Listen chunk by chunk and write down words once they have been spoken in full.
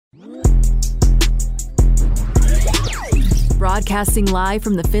Broadcasting live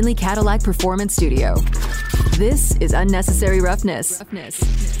from the Findlay Cadillac Performance Studio. This is Unnecessary Roughness.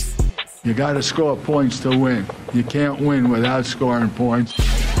 You got to score points to win. You can't win without scoring points.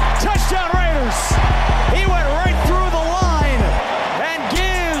 Touchdown Raiders! He went right through the line and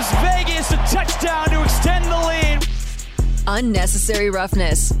gives Vegas a touchdown to extend the lead. Unnecessary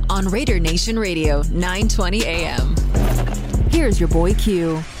Roughness on Raider Nation Radio, 920 AM. Here's your boy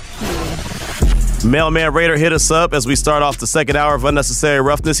Q. Mailman Raider hit us up as we start off the second hour of Unnecessary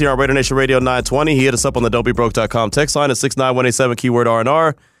Roughness here on Raider Nation Radio 920. He hit us up on the don'tbebroke.com text line at 69187 keyword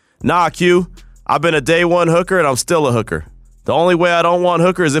R&R. Nah, Q, I've been a day one hooker and I'm still a hooker. The only way I don't want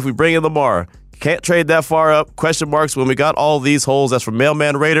hooker is if we bring in Lamar. Can't trade that far up. Question marks when we got all these holes. That's from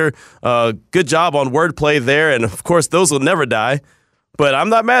Mailman Raider. Good job on wordplay there. And, of course, those will never die. But I'm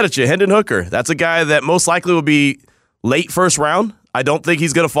not mad at you. Hendon Hooker, that's a guy that most likely will be late first round. I don't think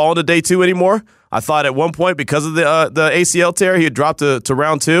he's going to fall into day two anymore. I thought at one point because of the ACL tear, he had dropped to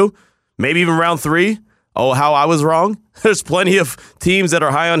round two, maybe even round three. Oh, how I was wrong. There's plenty of teams that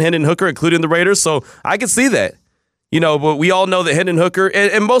are high on Hendon Hooker, including the Raiders, so I can see that. You know, but we all know that Hendon Hooker,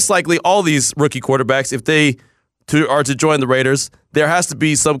 and most likely all these rookie quarterbacks, if they are to join the Raiders, there has to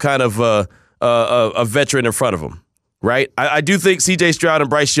be some kind of a veteran in front of them, right? I do think C.J. Stroud and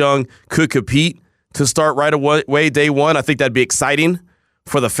Bryce Young could compete to start right away day one. I think that'd be exciting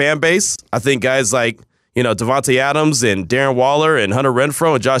for the fan base. I think guys like, you know, Devontae Adams and Darren Waller and Hunter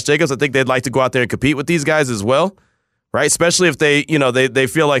Renfrow and Josh Jacobs, I think they'd like to go out there and compete with these guys as well, right? Especially if they, you know, they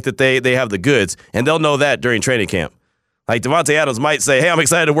feel like that they have the goods, and they'll know that during training camp. Like Devontae Adams might say, hey, I'm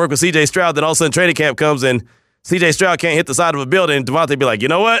excited to work with C.J. Stroud, then all of a sudden training camp comes and C.J. Stroud can't hit the side of a building, and Devontae be like, you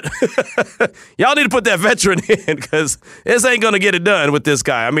know what? Y'all need to put that veteran in because this ain't going to get it done with this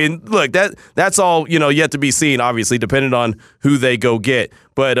guy. I mean, look, that's all, you know, yet to be seen, obviously, depending on who they go get.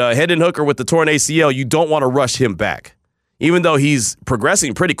 But Hendon Hooker with the torn ACL, you don't want to rush him back, even though he's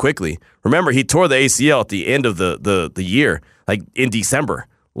progressing pretty quickly. Remember, he tore the ACL at the end of the year, like in December,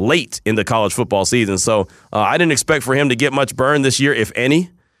 late in the college football season. So I didn't expect for him to get much burn this year, if any.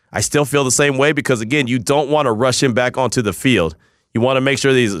 I still feel the same way because, again, you don't want to rush him back onto the field. You want to make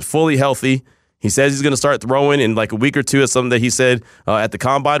sure that he's fully healthy. He says he's going to start throwing in like a week or two. It's something that he said at the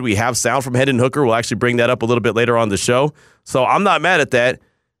Combine. We have sound from Hendon Hooker. We'll actually bring that up a little bit later on the show. So I'm not mad at that.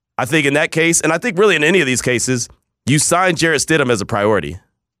 I think in that case, and I think really in any of these cases, you sign Jarrett Stidham as a priority.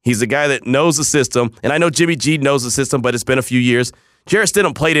 He's a guy that knows the system, and I know Jimmy G knows the system, but it's been a few years. Jarrett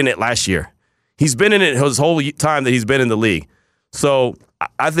Stidham played in it last year. He's been in it his whole time that he's been in the league. So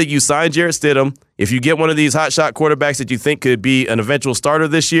I think you sign Jarrett Stidham. If you get one of these hotshot quarterbacks that you think could be an eventual starter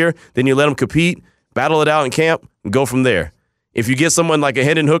this year, then you let him compete, battle it out in camp, and go from there. If you get someone like a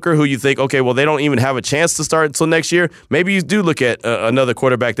Hendon Hooker who you think, okay, well, they don't even have a chance to start until next year, maybe you do look at another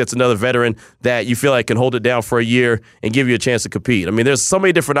quarterback that's another veteran that you feel like can hold it down for a year and give you a chance to compete. I mean, there's so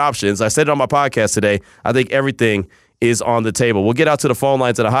many different options. I said it on my podcast today. I think everything is on the table. We'll get out to the phone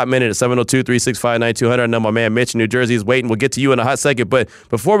lines in a hot minute at 702-365-9200. I know my man Mitch in New Jersey is waiting. We'll get to you in a hot second. But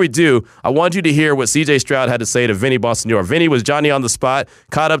before we do, I want you to hear what C.J. Stroud had to say to Vinny Bonsignore. Vinny was Johnny on the spot,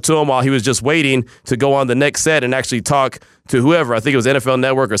 caught up to him while he was just waiting to go on the next set and actually talk to whoever. I think it was NFL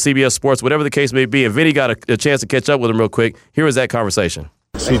Network or CBS Sports, whatever the case may be. And Vinny got a chance to catch up with him real quick. Here was that conversation.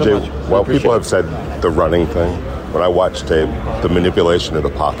 C.J., well, people have said the running thing. When I watch tape, the manipulation of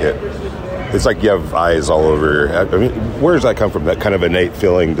the pocket, it's like you have eyes all over your head. I mean, where does that come from, that kind of innate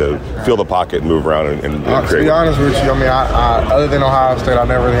feeling to feel the pocket and move around and to be honest with you, I mean, I other than Ohio State, I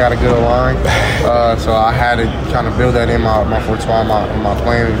never really had a good line. So I had to kind of build that in my forte, my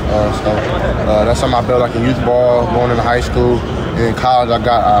playing stuff. That's something I built like in youth ball, going into high school. In college,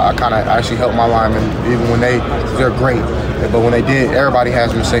 I kind of actually helped my linemen, even when they're great. But when they did, everybody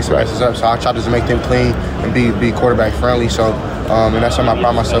has mistakes and messes up. So I tried to just make them clean and be quarterback friendly. So, and that's something I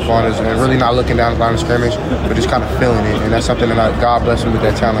pride myself on, is really not looking down the line of scrimmage, but just kind of feeling it. And that's something that God bless me with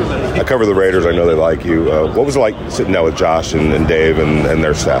that talent. I cover the Raiders. I know they like you. What was it like sitting down with Josh and Dave and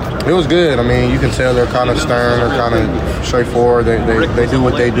their staff? It was good. I mean, you can tell they're kind of stern. They're kind of straightforward. They do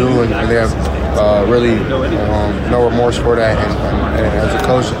what they do, and they have really no remorse for that. And as a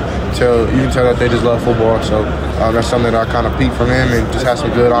coach, you can tell that they just love football. So that's something that I kind of peeped from him and just had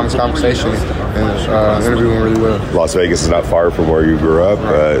some good, honest conversation and interviewing really well. Las Vegas is not far from where you grew up.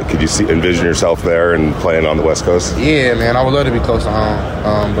 Could you envision yourself there and playing on the West Coast? Yeah, man, I would love to be close to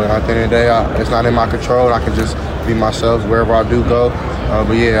home. But at the end of the day, it's not in my control, and I can just be myself wherever I do go.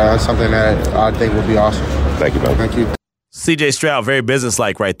 But yeah, that's something that I think would be awesome. Thank you, man. Thank you. C.J. Stroud, very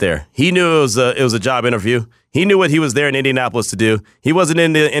businesslike right there. He knew it was a job interview. He knew what he was there in Indianapolis to do. He wasn't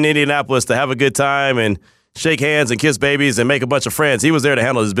in Indianapolis to have a good time and shake hands and kiss babies and make a bunch of friends. He was there to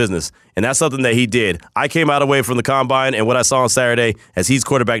handle his business, and that's something that he did. I came out away from the combine and what I saw on Saturday as he's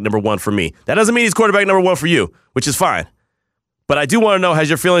quarterback number 1 for me. That doesn't mean he's quarterback number 1 for you, which is fine. But I do want to know, has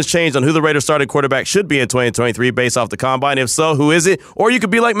your feelings changed on who the Raiders starting quarterback should be in 2023 based off the combine? If so, who is it? Or you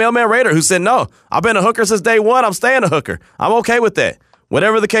could be like Mailman Raider, who said, no, I've been a hooker since day one. I'm staying a hooker. I'm okay with that.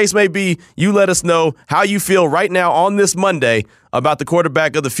 Whatever the case may be, you let us know how you feel right now on this Monday about the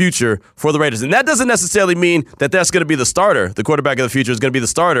quarterback of the future for the Raiders. And that doesn't necessarily mean that that's going to be the starter. The quarterback of the future is going to be the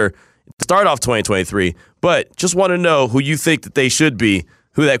starter to start off 2023. But just want to know who you think that they should be,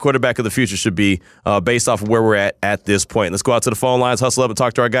 who that quarterback of the future should be based off of where we're at this point. Let's go out to the phone lines, hustle up, and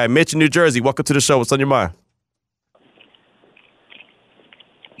talk to our guy, Mitch in New Jersey. Welcome to the show. What's on your mind?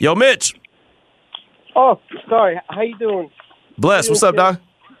 Yo, Mitch. Oh, sorry. How you doing? Bless. What's up, Doc?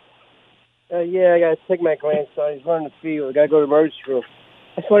 Yeah, I got to take my grandson. He's running the field. I got to go to emergency room.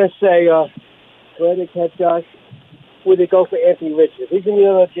 I just want to say, go ahead and catch Josh. Would they go for Anthony Richardson? He's in the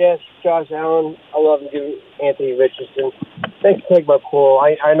other Josh Allen. I love him giving Anthony Richardson. Thanks for taking my call.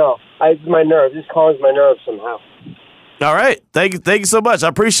 I know. It's my nerves. This calms my nerves somehow. All right. Thank you so much. I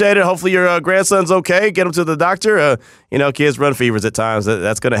appreciate it. Hopefully your grandson's okay. Get him to the doctor. Kids run fevers at times.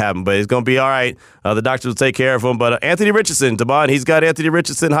 That's going to happen, but he's going to be all right. The doctors will take care of him. But Anthony Richardson, Damon, he's got Anthony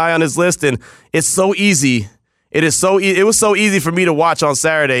Richardson high on his list, and it's so easy. It was so easy for me to watch on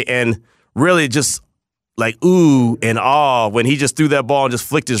Saturday and really just like ooh and ah when he just threw that ball and just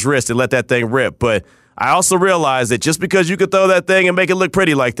flicked his wrist and let that thing rip. But I also realize that just because you could throw that thing and make it look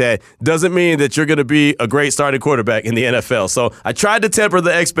pretty like that doesn't mean that you're going to be a great starting quarterback in the NFL. So I tried to temper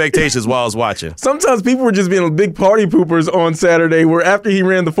the expectations while I was watching. Sometimes people were just being big party poopers on Saturday where after he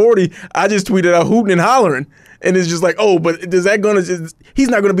ran the 40, I just tweeted out hooting and hollering. And it's just like, oh, but he's not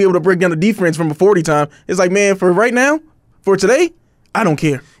going to be able to break down the defense from a 40 time. It's like, man, for right now, for today, I don't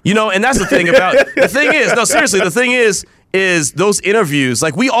care. And that's the thing about it. The thing is, no, seriously, the thing is those interviews,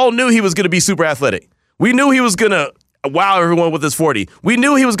 like we all knew he was going to be super athletic. We knew he was going to wow everyone with his 40. We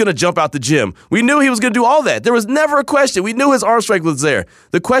knew he was going to jump out the gym. We knew he was going to do all that. There was never a question. We knew his arm strength was there.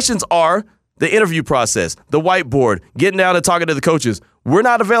 The questions are the interview process, the whiteboard, getting down and talking to the coaches. We're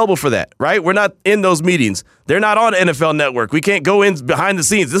not available for that, right? We're not in those meetings. They're not on NFL Network. We can't go in behind the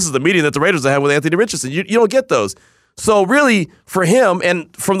scenes. This is the meeting that the Raiders have with Anthony Richardson. You don't get those. So really, for him, and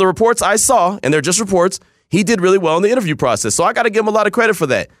from the reports I saw, and they're just reports, he did really well in the interview process. So I got to give him a lot of credit for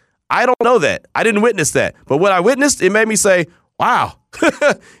that. I don't know that. I didn't witness that. But what I witnessed, it made me say, wow,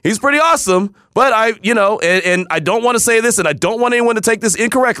 he's pretty awesome. But and I don't want to say this, and I don't want anyone to take this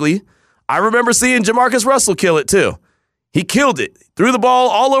incorrectly. I remember seeing Jamarcus Russell kill it too. He killed it. Threw the ball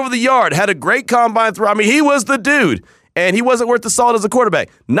all over the yard. Had a great combine throw. I mean, he was the dude. And he wasn't worth the salt as a quarterback.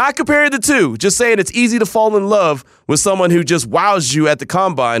 Not comparing the two, just saying it's easy to fall in love with someone who just wows you at the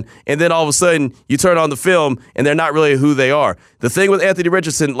combine, and then all of a sudden you turn on the film and they're not really who they are. The thing with Anthony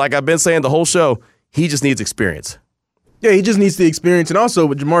Richardson, like I've been saying the whole show, he just needs experience. Yeah, he just needs the experience. And also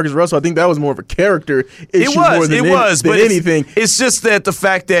with Jamarcus Russell, I think that was more of a character issue than anything. It's just that the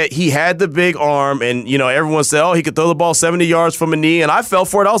fact that he had the big arm and, everyone said, oh, he could throw the ball 70 yards from a knee. And I fell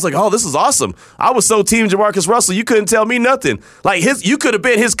for it. I was like, oh, this is awesome. I was so team Jamarcus Russell, you couldn't tell me nothing. Like, you could have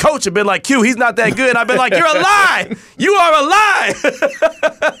been his coach and been like, Q, he's not that good. And I've been like, you're a lie. You are a lie.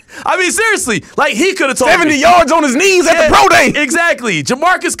 I mean, seriously, like he could have told 70 yards on his knees at the pro day. Exactly.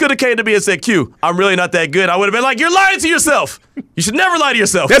 Jamarcus could have came to me and said, Q, I'm really not that good. I would have been like, you're lying to yourself. You should never lie to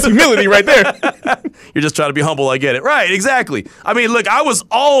yourself. That's humility right there. You're just trying to be humble. I get it. Right, exactly. I mean, look, I was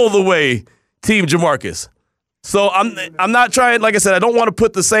all the way team Jamarcus. So I'm not trying, like I said, I don't want to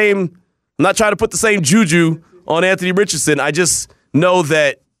put the same, I'm not trying to put the same juju on Anthony Richardson. I just know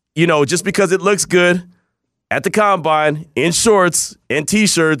that, just because it looks good at the combine, in shorts and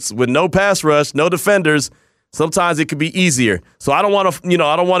T-shirts with no pass rush, no defenders, sometimes it could be easier. So I don't want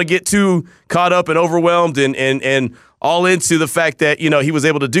to, get too caught up and overwhelmed and all into the fact that, he was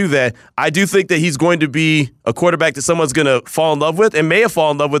able to do that. I do think that he's going to be a quarterback that someone's going to fall in love with and may have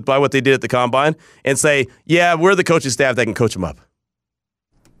fallen in love with by what they did at the combine and say, yeah, we're the coaching staff that can coach him up.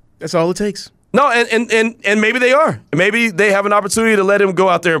 That's all it takes. No, and maybe they are. Maybe they have an opportunity to let him go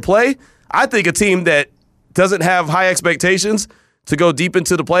out there and play. I think a team that doesn't have high expectations to go deep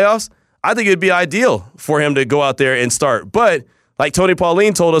into the playoffs, I think it'd be ideal for him to go out there and start. But like Tony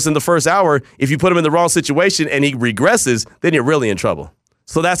Pauline told us in the first hour, if you put him in the wrong situation and he regresses, then you're really in trouble.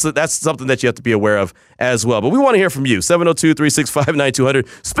 So that's something that you have to be aware of as well. But we want to hear from you,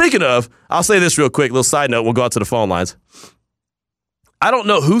 702-365-9200. Speaking of, I'll say this real quick, little side note, we'll go out to the phone lines. I don't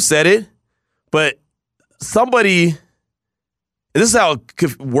know who said it, but somebody, and this is how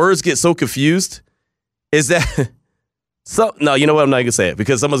words get so confused, is that So no, you know what? I'm not going to say it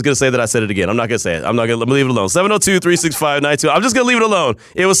because someone's going to say that I said it again. I'm not going to say it. I'm not going to leave it alone. 702-365-92. I'm just going to leave it alone.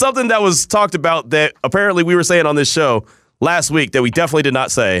 It was something that was talked about that apparently we were saying on this show last week that we definitely did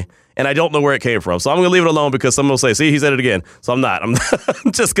not say, and I don't know where it came from. So I'm going to leave it alone because someone will say, see, he said it again. So I'm not. I'm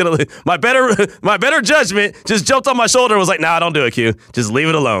just going to my better judgment just jumped on my shoulder and was like, nah, don't do it, Q. Just leave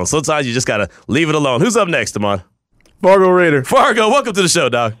it alone. Sometimes you just got to leave it alone. Who's up next, Damon? Fargo Raider. Fargo, welcome to the show,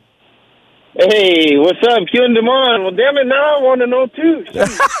 dog. Hey, what's up, Q and Damon? Well, damn it, now I want to know, too.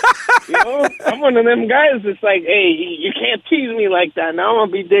 You know, I'm one of them guys that's like, hey, you can't tease me like that. Now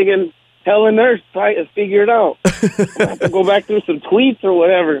I'm going to be digging hell and earth to figure it out. I'm going to have to go back through some tweets or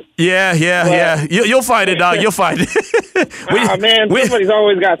whatever. Yeah. You'll find it, dog. You'll find it. Man, somebody's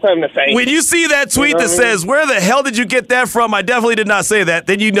always got something to say. When you see that tweet that says, where the hell did you get that from? I definitely did not say that.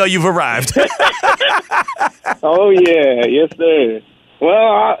 Then you know you've arrived. Oh, yeah. Yes, sir. Well,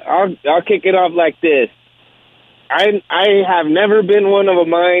 I'll kick it off like this. I have never been one of a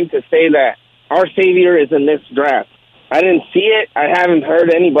mind to say that our savior is in this draft. I didn't see it. I haven't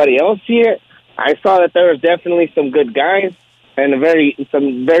heard anybody else see it. I saw that there was definitely some good guys and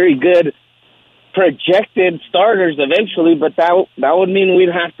some very good projected starters eventually, but that would mean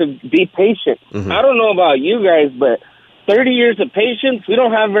we'd have to be patient. Mm-hmm. I don't know about you guys, but 30 years of patience, we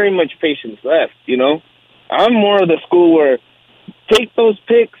don't have very much patience left, you know? I'm more of the school where take those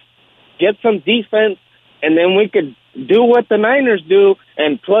picks, get some defense, and then we could do what the Niners do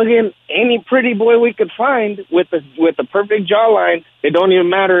and plug in any pretty boy we could find with the perfect jawline. It don't even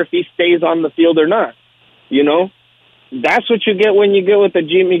matter if he stays on the field or not. You know, that's what you get when you get with the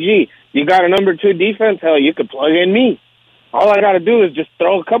Jimmy G. You got a number 2 defense. Hell, you could plug in me. All I got to do is just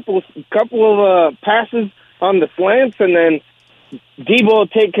throw a couple of passes on the slants, and then Debo will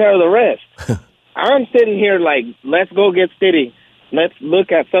take care of the rest. I'm sitting here like, let's go get Stiddy. Let's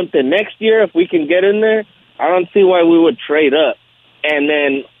look at something next year. If we can get in there, I don't see why we would trade up. And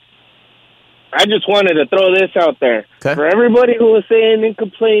then I just wanted to throw this out there. Okay. For everybody who was saying and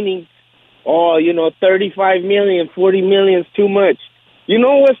complaining, oh, you know, 35 million, 40 million is too much. You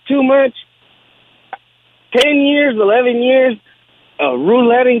know what's too much? 10 years, 11 years,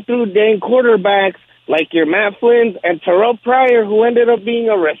 rouletting through dang quarterbacks like your Matt Flynn's and Terrell Pryor, who ended up being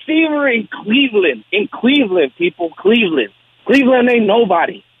a receiver in Cleveland. In Cleveland, people, Cleveland. Cleveland ain't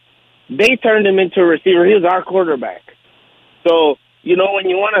nobody. They turned him into a receiver. He was our quarterback. So, you know, when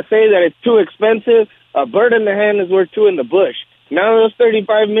you want to say that it's too expensive, a bird in the hand is worth 2 in the bush. Now those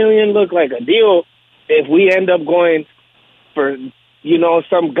 $35 million look like a deal if we end up going for, you know,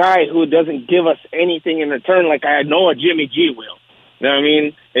 some guy who doesn't give us anything in return like I know a Jimmy G will. You know what I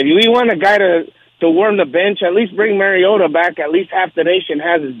mean? If we want a guy to warm the bench, at least bring Mariota back. At least half the nation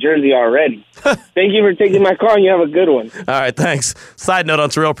has his jersey already. Thank you for taking my call, and you have a good one. All right, thanks. Side note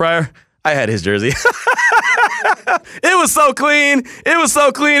on Terrell Pryor, I had his jersey. It was so clean. It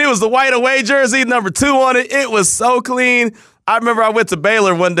was the white away jersey, number 2 on it. It was so clean. I remember I went to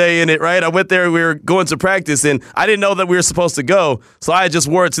Baylor one day in it, right? I went there, we were going to practice, and I didn't know that we were supposed to go. So I just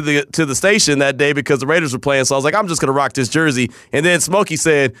wore it to the station that day because the Raiders were playing. So I was like, I'm just going to rock this jersey. And then Smokey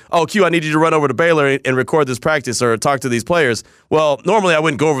said, oh, Q, I need you to run over to Baylor and record this practice or talk to these players. Well, normally I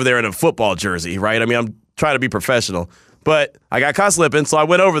wouldn't go over there in a football jersey, right? I mean, I'm trying to be professional. But I got caught slipping, so I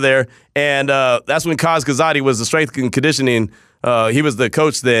went over there, and that's when Kaz Kazadi was the strength and conditioning. He was the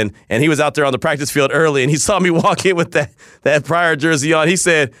coach then, and he was out there on the practice field early, and he saw me walk in with that Pryor jersey on. He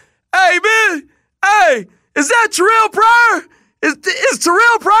said, hey, man, hey, is that Terrell Pryor? Is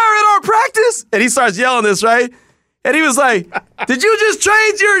Terrell Pryor at our practice? And he starts yelling this, right? And he was like, did you just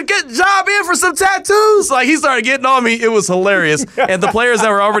trade your job in for some tattoos? Like, he started getting on me. It was hilarious. And the players that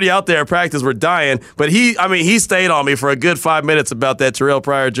were already out there at practice were dying. But he stayed on me for a good 5 minutes about that Terrell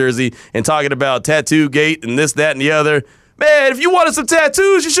Pryor jersey and talking about tattoo gate and this, that, and the other. Man, if you wanted some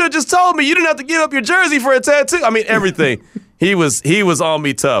tattoos, you should have just told me. You didn't have to give up your jersey for a tattoo. I mean, everything. He was on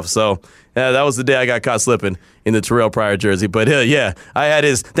me tough. So that was the day I got caught slipping in the Terrell Pryor jersey. But yeah, I had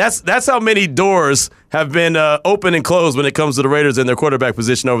his. That's how many doors have been open and closed when it comes to the Raiders and their quarterback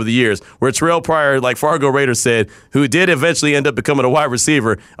position over the years. Where Terrell Pryor, like Fargo Raiders said, who did eventually end up becoming a wide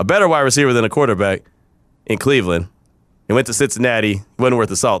receiver, a better wide receiver than a quarterback in Cleveland. He went to Cincinnati, wasn't worth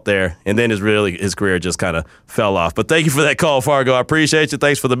the salt there, and then his career just kind of fell off. But thank you for that call, Fargo. I appreciate you.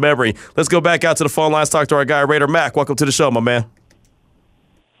 Thanks for the memory. Let's go back out to the phone lines, talk to our guy, Raider Mac. Welcome to the show, my man.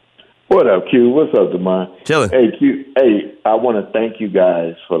 What up, Q? What's up, Damon? Chilling. Hey, Q. Hey, I want to thank you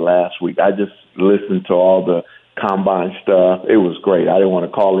guys for last week. I just listened to all the combine stuff. It was great. I didn't want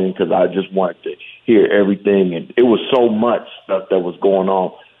to call in because I just wanted to hear everything, and it was so much stuff that was going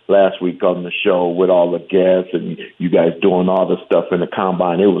on last week on the show with all the guests and you guys doing all the stuff in the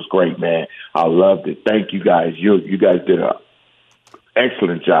combine. It was great, man. I loved it. Thank you guys. You guys did an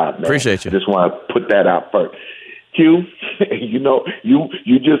excellent job, man. Appreciate you. Just want to put that out first. Q,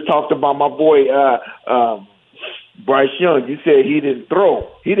 you just talked about my boy Bryce Young. You said he didn't throw.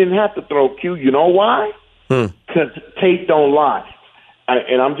 He didn't have to throw, Q. You know why? Because Tate don't lie.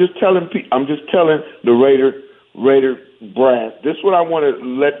 And I'm just telling the Raider brass. This is what I want to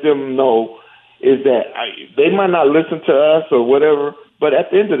let them know is that they might not listen to us or whatever, but at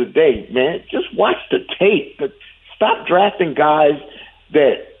the end of the day, man, just watch the tape. Stop drafting guys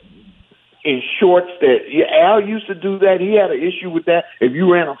that in shorts that Al used to do that. He had an issue with that. If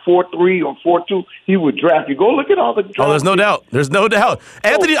you ran a 4.3 or 4.2, he would draft you. Go look at all the drafts. Oh, there's no doubt. There's no doubt.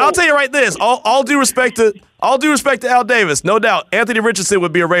 Anthony, I'll tell you right this. All due respect to Al Davis, no doubt. Anthony Richardson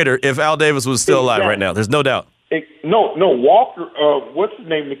would be a Raider if Al Davis was still alive right now. There's no doubt. No, Walker. What's his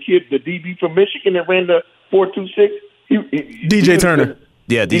name? The kid, the DB from Michigan that ran the 4.26. DJ Turner.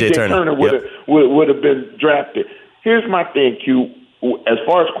 Yeah, DJ Turner would have been drafted. Here's my thing, Q. As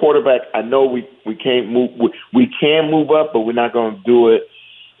far as quarterback, I know we can't move. We can move up, but we're not going to do it.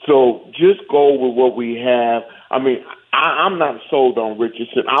 So just go with what we have. I mean, I'm not sold on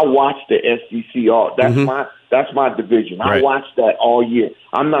Richardson. I watched the SEC all. That's my division. Right. I watched that all year.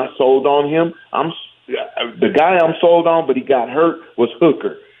 I'm not sold on him. The guy I'm sold on, but he got hurt, was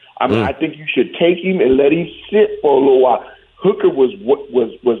Hooker. I mean, I think you should take him and let him sit for a little while. Hooker was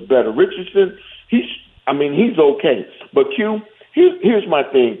better. Richardson, he's okay. But Q, here's my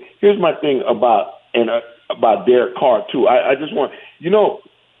thing. Here's my thing about Derek Carr too. I just want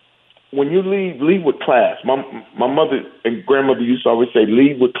when you leave with class. My mother and grandmother used to always say,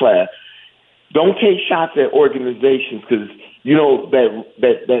 leave with class. Don't take shots at organizations because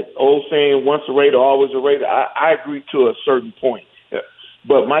that old saying, once a Raider, always a Raider. I agree to a certain point,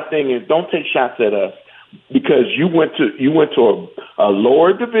 but my thing is, don't take shots at us because you went to a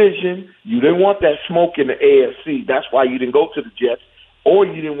lower division. You didn't want that smoke in the AFC. That's why you didn't go to the Jets, or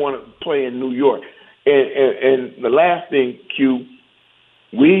you didn't want to play in New York. And the last thing, Q,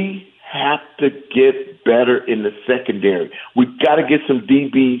 we have to get better in the secondary. We've got to get some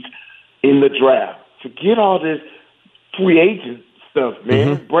DBs in the draft. Forget all this free agent stuff,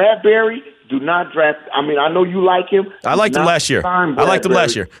 man. Mm-hmm. Bradbury, do not draft. I mean, I know you like him. I liked him last year. I liked him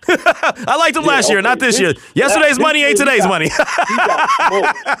last year. I liked him last year, not this year. Yesterday's money ain't today's money. He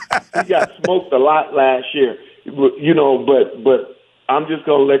got smoked a lot last year. But I'm just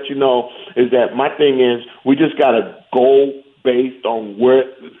going to let you know is that my thing is we just got to go based on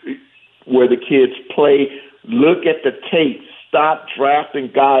where the kids play. Look at the tape. Stop drafting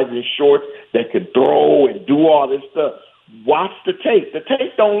guys in shorts that can throw and do all this stuff. Watch the tape. The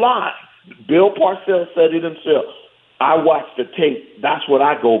tape don't lie. Bill Parcells said it himself. I watch the tape. That's what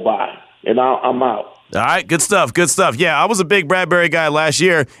I go by, and I'm out. All right, good stuff, good stuff. Yeah, I was a big Bradbury guy last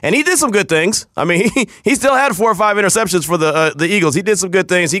year, and he did some good things. I mean, he still had 4 or 5 interceptions for the Eagles. He did some good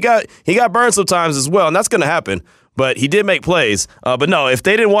things. He got burned sometimes as well, and that's going to happen. But he did make plays. But no, if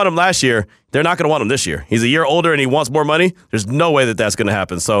they didn't want him last year, they're not going to want him this year. He's a year older and he wants more money. There's no way that that's going to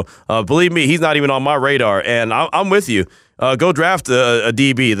happen. So believe me, he's not even on my radar. And I'm with you. Go draft a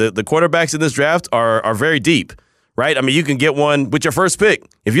DB. The quarterbacks in this draft are very deep, right? I mean, you can get one with your first pick.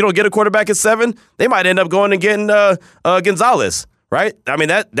 If you don't get a quarterback at 7, they might end up going and getting Gonzalez. Right? I mean,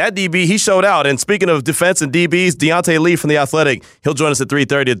 that DB, he showed out. And speaking of defense and DBs, Deontay Lee from The Athletic, he'll join us at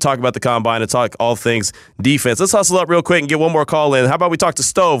 3:30 to talk about the Combine and talk all things defense. Let's hustle up real quick and get one more call in. How about we talk to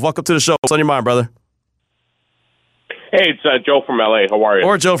Stove? Welcome to the show. What's on your mind, brother? Hey, it's Joe from L.A. How are you?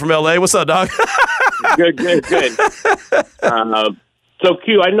 Or Joe from L.A. What's up, dog? Good. So,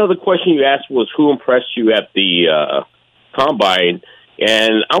 Q, I know the question you asked was who impressed you at the Combine,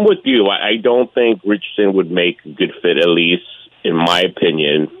 and I'm with you. I don't think Richardson would make a good fit, at least in my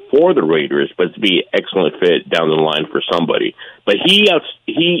opinion, for the Raiders, but to be an excellent fit down the line for somebody. But he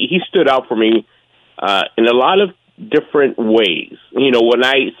stood out for me in a lot of different ways. When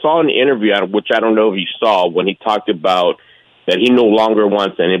I saw an interview, which I don't know if you saw, when he talked about that he no longer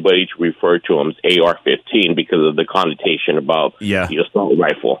wants anybody to refer to him as AR-15 because of the connotation about the assault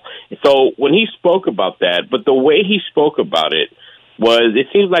rifle. So when he spoke about that, but the way he spoke about it, it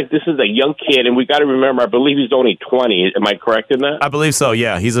seems like this is a young kid, and we got to remember, I believe he's only 20. Am I correct in that? I believe so,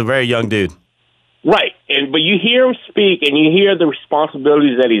 yeah. He's a very young dude. Right. But you hear him speak, and you hear the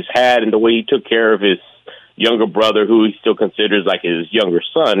responsibilities that he's had and the way he took care of his younger brother, who he still considers like his younger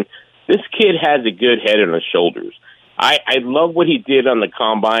son. This kid has a good head on his shoulders. I love what he did on the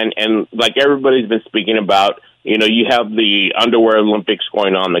Combine, and like everybody's been speaking about, you have the underwear Olympics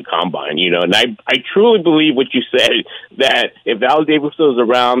going on in the combine, and I truly believe what you said, that if Al Davis was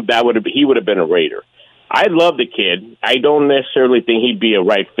around, he would have been a Raider. I love the kid. I don't necessarily think he'd be a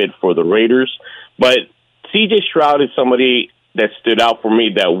right fit for the Raiders, but C.J. Stroud is somebody that stood out for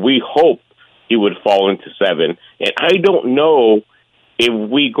me that we hope he would fall into 7. And I don't know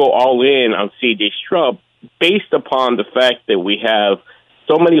if we go all in on C.J. Stroud based upon the fact that we have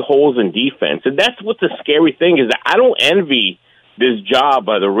so many holes in defense. And that's what the scary thing is. That I don't envy this job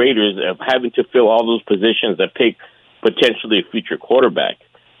by the Raiders of having to fill all those positions that pick potentially a future quarterback.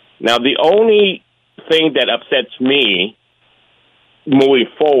 Now, the only thing that upsets me moving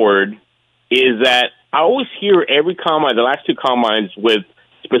forward is that I always hear every combine, the last 2 combines with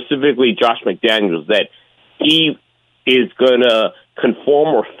specifically Josh McDaniels, that he is going to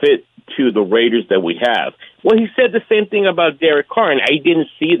conform or fit to the Raiders that we have. Well, he said the same thing about Derek Carr, and I didn't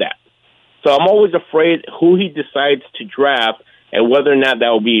see that. So I'm always afraid who he decides to draft and whether or not that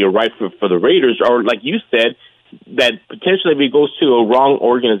will be a right fit for the Raiders, or like you said, that potentially if he goes to a wrong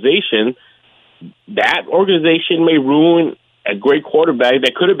organization, that organization may ruin a great quarterback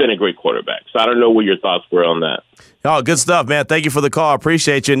that could have been a great quarterback. So I don't know what your thoughts were on that. Oh, good stuff, man. Thank you for the call. I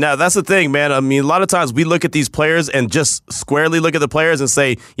appreciate you. Now, that's the thing, man. I mean, a lot of times we look at these players and just squarely look at the players and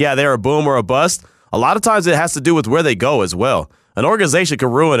say, yeah, they're a boom or a bust. A lot of times it has to do with where they go as well. An organization can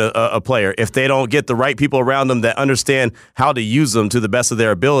ruin a player if they don't get the right people around them that understand how to use them to the best of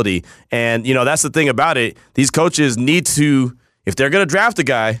their ability. And, that's the thing about it. These coaches need to, if they're going to draft a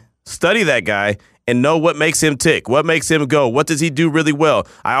guy, study that guy and know what makes him tick, what makes him go, what does he do really well.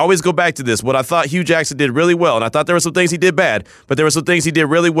 I always go back to this. What I thought Hugh Jackson did really well, and I thought there were some things he did bad, but there were some things he did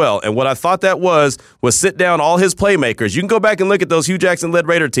really well. And what I thought that was sit down all his playmakers. You can go back and look at those Hugh Jackson-led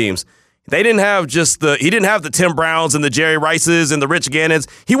Raider teams. They didn't have he didn't have the Tim Browns and the Jerry Rices and the Rich Gannons.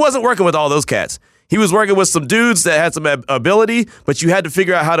 He wasn't working with all those cats. He was working with some dudes that had some ability, but you had to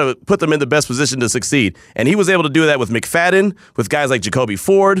figure out how to put them in the best position to succeed. And he was able to do that with McFadden, with guys like Jacoby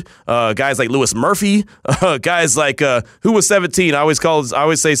Ford, guys like Lewis Murphy, guys like who was 17. I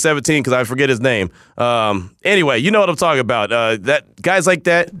always say 17 because I forget his name. Anyway, you know what I'm talking about. That guys like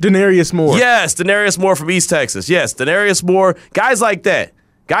that. Denarius Moore. Yes, Denarius Moore from East Texas. Yes, Denarius Moore. Guys like that.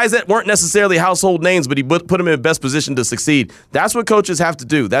 Guys that weren't necessarily household names, but he put them in the best position to succeed. That's what coaches have to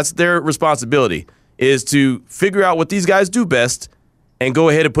do. That's their responsibility, is to figure out what these guys do best and go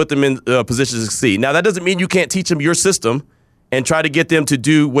ahead and put them in a position to succeed. Now, that doesn't mean you can't teach them your system and try to get them to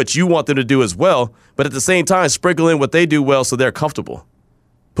do what you want them to do as well, but at the same time, sprinkle in what they do well so they're comfortable.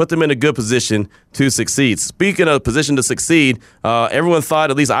 Put them in a good position to succeed. Speaking of position to succeed, everyone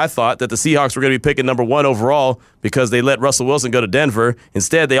thought, at least I thought, that the Seahawks were going to be picking number 1 overall because they let Russell Wilson go to Denver.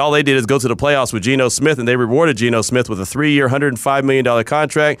 Instead, all they did is go to the playoffs with Geno Smith, and they rewarded Geno Smith with a 3-year, $105 million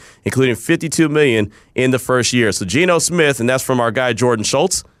contract, including $52 million in the first year. So Geno Smith, and that's from our guy Jordan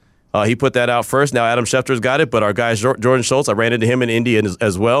Schultz. He put that out first. Now Adam Schefter's got it, but our guy Jordan Schultz, I ran into him in Indy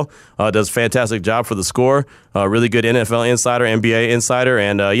as well, does a fantastic job for the Score. Really good NFL insider, NBA insider.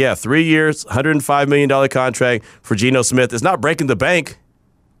 And 3 years, $105 million contract for Geno Smith. It's not breaking the bank.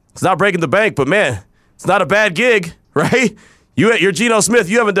 But man, it's not a bad gig, right? You're Geno Smith.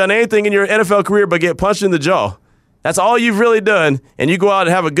 You haven't done anything in your NFL career but get punched in the jaw. That's all you've really done, and you go out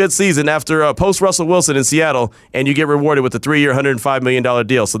and have a good season after post-Russell Wilson in Seattle, and you get rewarded with a 3-year, $105 million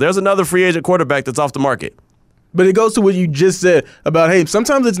deal. So there's another free agent quarterback that's off the market. But it goes to what you just said about, hey,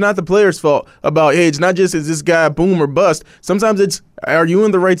 sometimes it's not the player's fault about, hey, it's not just is this guy boom or bust. Sometimes it's, are you in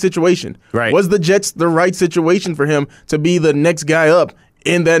the right situation? Right. Was the Jets the right situation for him to be the next guy up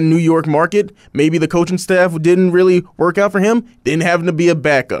in that New York market? Maybe the coaching staff didn't really work out for him. Didn't have him to be a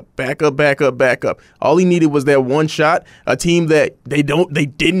backup. All he needed was that one shot. A team that they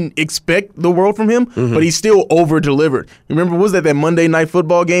didn't expect the world from him, but he still over-delivered. Remember, was that Monday Night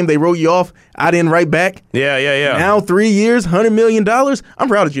Football game? They wrote you off. I didn't write back. Yeah. Now 3 years, $100 million. I'm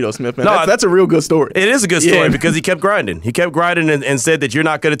proud of Geno Smith, man. That's a real good story. It is a good story because he kept grinding. He kept grinding and said that you're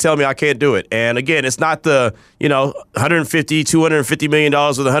not going to tell me I can't do it. And again, it's not the $150, $250 million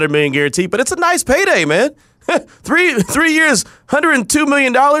with $100 million guarantee, but it's a nice payday, man. 3 years, $102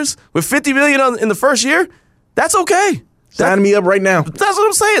 million with $50 million in the first year. That's okay. Sign me up right now. That's what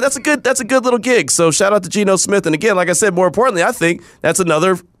I'm saying. That's a good little gig. So shout out to Geno Smith. And again, like I said, more importantly, I think that's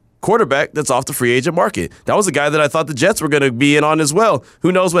another quarterback that's off the free agent market. That was a guy that I thought the Jets were going to be in on as well.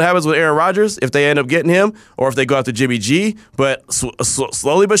 Who knows what happens with Aaron Rodgers if they end up getting him or if they go after Jimmy G. But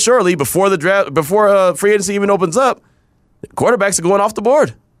slowly but surely, before the draft, before free agency even opens up, quarterbacks are going off the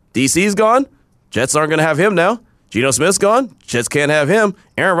board. DC's gone. Jets aren't going to have him now. Geno Smith's gone. Jets can't have him.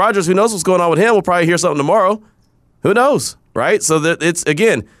 Aaron Rodgers, who knows what's going on with him? We'll probably hear something tomorrow. Who knows? right? So that it's,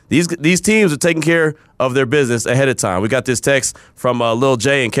 again, these teams are taking care of their business ahead of time. We got this text from Lil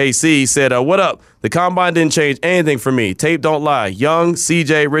J and KC. He said, what up? The combine didn't change anything for me. Tape don't lie. Young,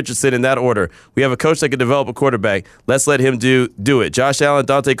 CJ, Richardson in that order. We have a coach that can develop a quarterback. Let's let him do it. Josh Allen,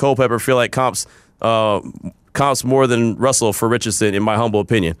 Dante Culpepper feel like comps more than Russell for Richardson, in my humble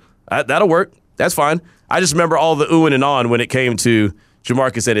opinion. That'll work. That's fine. I just remember all the oohing and on when it came to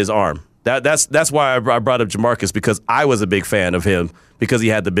Jamarcus and his arm. That's why I brought up Jamarcus, because I was a big fan of him because he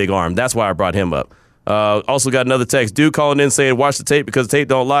had the big arm. That's why I brought him up. Also got another text. Dude calling in saying, watch the tape because the tape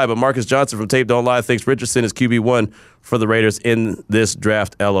don't lie. But Marcus Johnson from Tape Don't Lie thinks Richardson is QB1 for the Raiders in this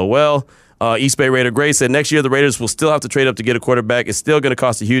draft. LOL. East Bay Raider Gray said, next year the Raiders will still have to trade up to get a quarterback. It's still going to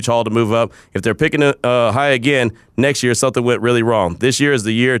cost a huge haul to move up. If they're picking high again next year, something went really wrong. This year is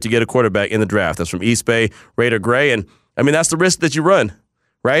the year to get a quarterback in the draft. That's from East Bay Raider Gray. And, I mean, that's the risk that you run.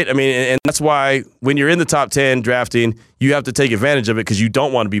 Right? I mean, and that's why when you're in the top 10 drafting, you have to take advantage of it because you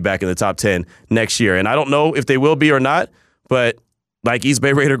don't want to be back in the top 10 next year. And I don't know if they will be or not, but like East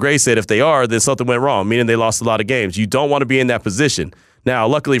Bay Raider Gray said, if they are, then something went wrong, meaning they lost a lot of games. You don't want to be in that position. Now,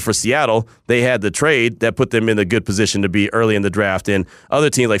 luckily for Seattle, they had the trade that put them in a good position to be early in the draft. And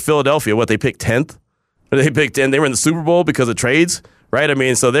other teams like Philadelphia, they picked 10th? They picked 10th. They were in the Super Bowl because of trades, right? I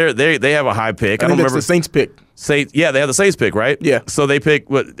mean, so they have a high pick. I don't remember. The Saints pick. Yeah, they have the Saints pick, right? Yeah. So they pick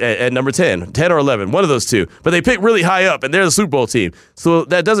at number 10 or 11, one of those two. But they pick really high up, and they're the Super Bowl team. So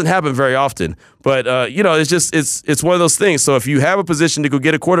that doesn't happen very often. But, it's one of those things. So if you have a position to go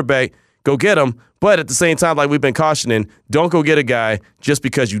get a quarterback, go get him. But at the same time, like we've been cautioning, don't go get a guy just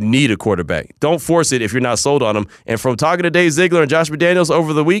because you need a quarterback. Don't force it if you're not sold on him. And from talking to Dave Ziegler and Josh McDaniels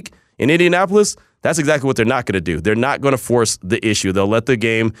over the week in Indianapolis, that's exactly what they're not going to do. They're not going to force the issue. They'll let the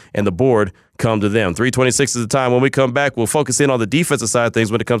game and the board come to them. 3:26 is the time. When we come back, we'll focus in on the defensive side of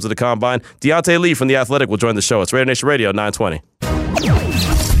things when it comes to the combine. Deontay Lee from The Athletic will join the show. It's Raider Nation Radio 920.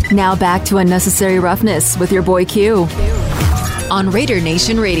 Now back to Unnecessary Roughness with your boy Q on Raider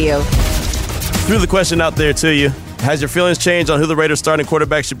Nation Radio. Threw the question out there to you. Has your feelings changed on who the Raiders' starting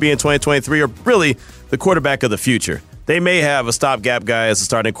quarterback should be in 2023, or really the quarterback of the future? They may have a stopgap guy as a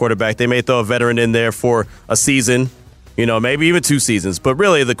starting quarterback. They may throw a veteran in there for a season, maybe even 2 seasons. But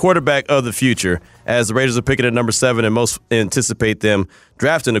really, the quarterback of the future, as the Raiders are picking at number 7, and most anticipate them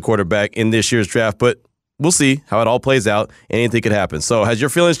drafting a quarterback in this year's draft. But we'll see how it all plays out. Anything could happen. So has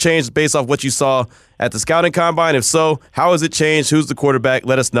your feelings changed based off what you saw at the scouting combine? If so, how has it changed? Who's the quarterback?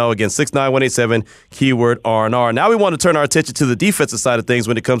 Let us know. Again, 69187, keyword R&R. Now we want to turn our attention to the defensive side of things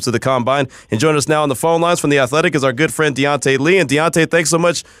when it comes to the combine. And join us now on the phone lines from The Athletic is our good friend Deontay Lee. And Deontay, thanks so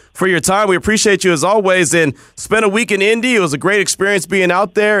much for your time. We appreciate you as always. And spent a week in Indy. It was a great experience being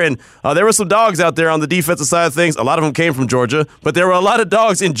out there. And there were some dogs out there on the defensive side of things. A lot of them came from Georgia, but there were a lot of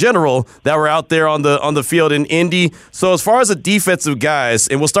dogs in general that were out there on the field in Indy. So as far as the defensive guys,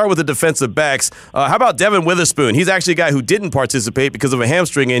 and we'll start with the defensive backs, how about Devin Witherspoon? He's actually a guy who didn't participate because of a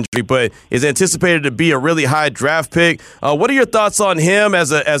hamstring injury, but is anticipated to be a really high draft pick. What are your thoughts on him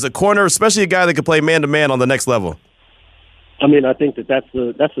as a corner, especially a guy that can play man-to-man on the next level? I mean, I think that's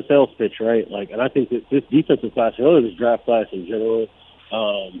the sales pitch, right? And I think that this defensive class, this draft class in general,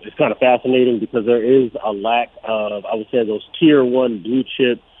 is kind of fascinating because there is a lack of, I would say, those tier 1 blue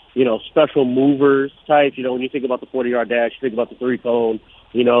chip, special movers type. When you think about the 40-yard dash, you think about the 3-cone.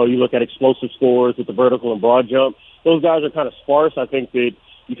 You look at explosive scores with the vertical and broad jump. Those guys are kind of sparse. I think that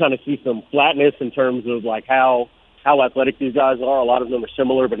you kind of see some flatness in terms of how athletic these guys are. A lot of them are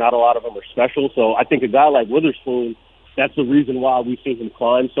similar, but not a lot of them are special. So I think a guy like Witherspoon, that's the reason why we've seen him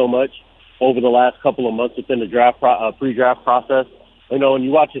climb so much over the last couple of months within the draft pre-draft process. And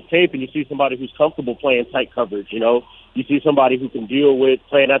you watch his tape and you see somebody who's comfortable playing tight coverage. You see somebody who can deal with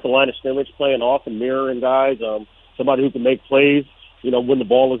playing at the line of scrimmage, playing off and mirroring guys, somebody who can make plays, when the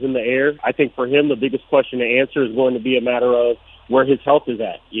ball is in the air. I think for him, the biggest question to answer is going to be a matter of where his health is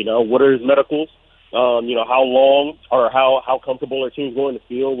at. What are his medicals? How long or how comfortable are teams going to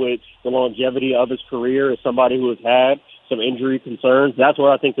feel with the longevity of his career as somebody who has had some injury concerns? That's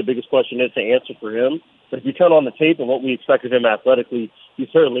where I think the biggest question is to answer for him. But if you turn on the tape and what we expect of him athletically, he's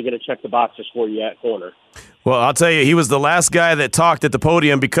certainly going to check the boxes for you at corner. Well, I'll tell you, he was the last guy that talked at the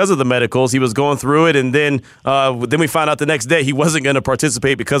podium because of the medicals. He was going through it, and then we found out the next day he wasn't going to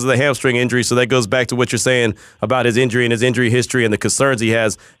participate because of the hamstring injury. So that goes back to what you're saying about his injury and his injury history and the concerns he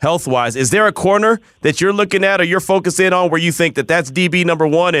has health-wise. Is there a corner that you're looking at or you're focusing on where you think that that's DB number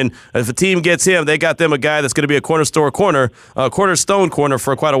 1, and if a team gets him, they got them a guy that's going to be a cornerstone corner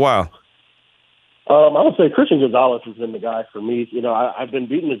for quite a while? I would say Christian Gonzalez has been the guy for me. I've been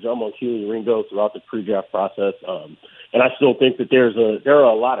beating the drum on Kelee Ringo throughout the pre-draft process, and I still think that there are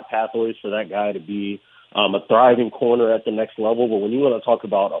a lot of pathways for that guy to be a thriving corner at the next level. But when you want to talk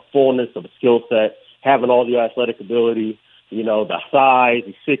about a fullness of a skill set, having all the athletic ability, the size,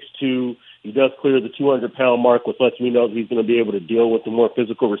 he's 6'2", he does clear the 200-pound mark, which lets me know that he's going to be able to deal with the more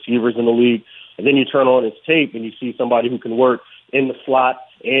physical receivers in the league. And then you turn on his tape and you see somebody who can work in the slot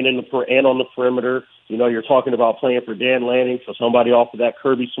and on the perimeter. You're talking about playing for Dan Lanning, so somebody off of that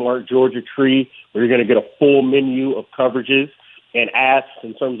Kirby Smart Georgia tree where you're going to get a full menu of coverages and asks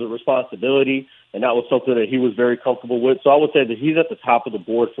in terms of responsibility. And that was something that he was very comfortable with. So I would say that he's at the top of the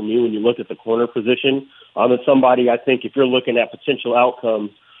board for me when you look at the corner position. It's somebody, I think, if you're looking at potential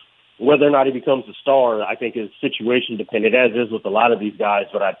outcomes, whether or not he becomes a star, I think is situation dependent, as is with a lot of these guys.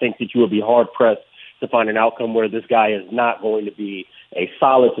 But I think that you would be hard-pressed to find an outcome where this guy is not going to be a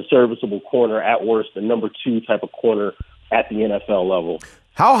solid to serviceable corner, at worst, the number 2 type of corner at the NFL level.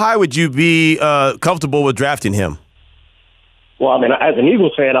 How high would you be comfortable with drafting him? Well, as an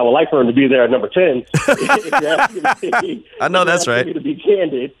Eagles fan, I would like for him to be there at number 10. I know that's right. To be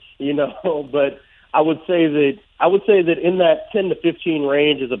candid, but I would say that in that 10 to 15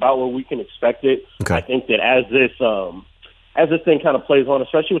 range is about where we can expect it. Okay. I think that as this thing kind of plays on,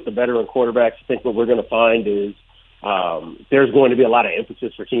 especially with the veteran quarterbacks, I think what we're going to find is there's going to be a lot of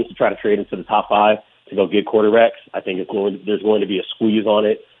emphasis for teams to try to trade into the top 5 to go get quarterbacks. I think there's going to be a squeeze on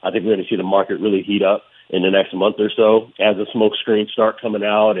it. I think we're going to see the market really heat up in the next month or so as the smoke screens start coming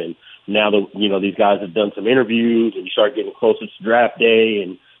out. And now these guys have done some interviews and you start getting closer to draft day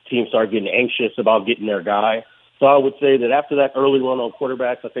and teams start getting anxious about getting their guy. So I would say that after that early run on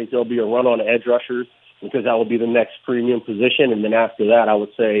quarterbacks, I think there'll be a run on edge rushers because that will be the next premium position. And then after that, I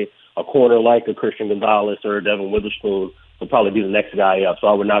would say a corner like a Christian Gonzalez or a Devin Witherspoon will probably be the next guy up. So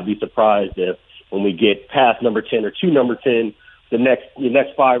I would not be surprised if when we get past number 10 or to number 10, the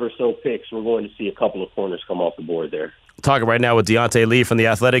next 5 or so picks, we're going to see a couple of corners come off the board there. Talking right now with Deontay Lee from The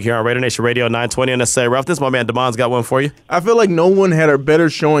Athletic here on Raider Nation Radio 920 Unnecessary Roughness. My man Damon's got one for you. I feel like no one had a better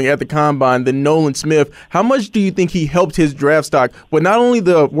showing at the Combine than Nolan Smith. How much do you think he helped his draft stock with not only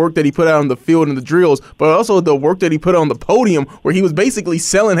the work that he put out on the field and the drills, but also the work that he put on the podium where he was basically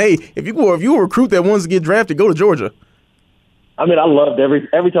selling, hey, if you're a recruit that wants to get drafted, go to Georgia. I loved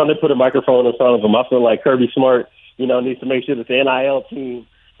every time they put a microphone in front of him. I feel like Kirby Smart, needs to make sure that the NIL team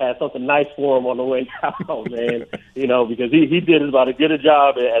has something nice for him on the way out, man. Because he did about as good a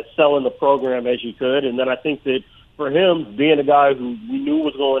job at selling the program as you could. And then I think that for him, being a guy who we knew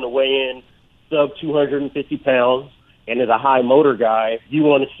was going to weigh in sub 250 pounds and is a high motor guy, you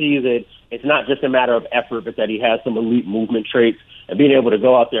want to see that it's not just a matter of effort, but that he has some elite movement traits. And being able to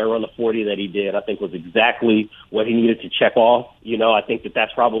go out there and run the 40 that he did, I think was exactly what he needed to check off. I think that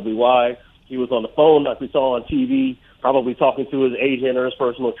that's probably why he was on the phone, like we saw on TV, probably talking to his agent or his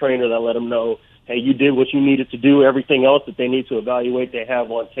personal trainer that let him know, hey, you did what you needed to do. Everything else that they need to evaluate, they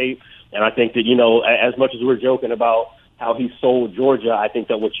have on tape. And I think that, as much as we're joking about how he sold Georgia, I think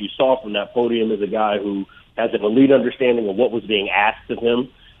that what you saw from that podium is a guy who has an elite understanding of what was being asked of him,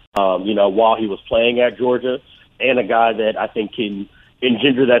 while he was playing at Georgia, and a guy that I think can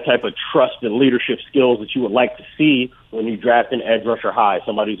engender that type of trust and leadership skills that you would like to see when you draft an edge rusher high,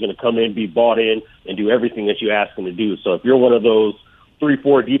 somebody who's going to come in, be bought in, and do everything that you ask him to do. So if you're one of those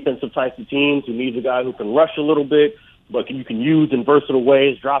 3-4 defensive types of teams who needs a guy who can rush a little bit, but you can use in versatile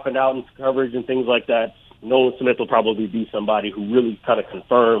ways, dropping out into coverage and things like that, Nolan Smith will probably be somebody who really kind of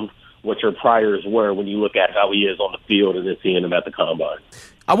confirmed what your priors were when you look at how he is on the field and then seeing him at the Combine.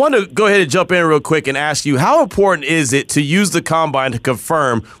 I want to go ahead and jump in real quick and ask you, how important is it to use the Combine to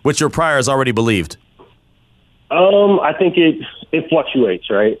confirm what your priors already believed? I think it fluctuates,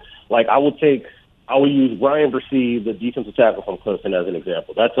 right? Like I will use Brian Bresee, the defensive tackle from Clemson, as an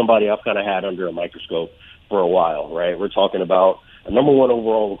example. That's somebody I've kind of had under a microscope for a while, right? We're talking about a number 1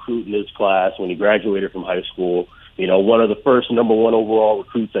 overall recruit in his class when he graduated from high school. One of the first number 1 overall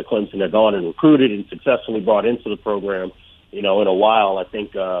recruits that Clemson had gone and recruited and successfully brought into the program, in a while. I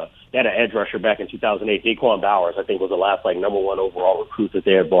think they had an edge rusher back in 2008. Daquan Bowers, I think, was the last number 1 overall recruit that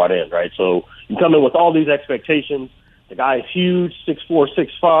they had brought in, right? So you come in with all these expectations. The guy is huge, 6'4",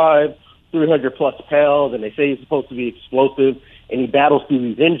 6'5", 300-plus pounds, and they say he's supposed to be explosive, and he battles through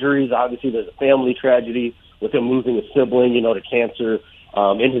these injuries. Obviously, there's a family tragedy with him losing a sibling, to cancer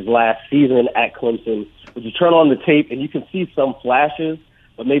in his last season at Clemson. But you turn on the tape, and you can see some flashes,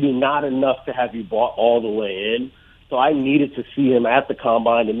 but maybe not enough to have you bought all the way in. So I needed to see him at the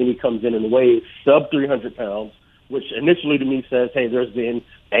Combine, and then he comes in and weighs sub 300 pounds, which initially to me says, hey, there's been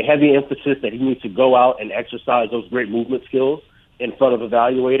a heavy emphasis that he needs to go out and exercise those great movement skills in front of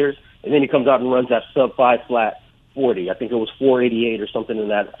evaluators. And then he comes out and runs that sub 5 flat 40. I think it was 488 or something in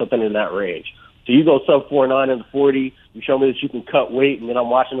that range. So you go sub 4.9 in the 40, you show me that you can cut weight, and then I'm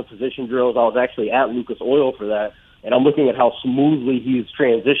watching the position drills. I was actually at Lucas Oil for that, and I'm looking at how smoothly he's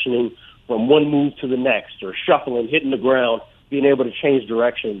transitioning from one move to the next, or shuffling, hitting the ground, being able to change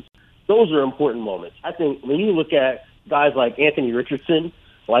directions. Those are important moments. I think when you look at guys like Anthony Richardson,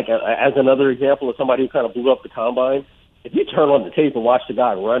 like as another example of somebody who kind of blew up the combine, if you turn on the tape and watch the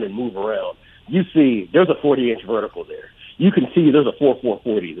guy run and move around, you see there's a 40-inch vertical there. You can see there's a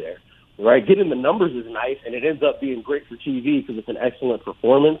 4.40 there, right? Getting the numbers is nice, and it ends up being great for TV because it's an excellent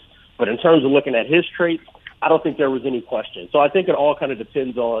performance. But in terms of looking at his traits, I don't think there was any question. So I think it all kind of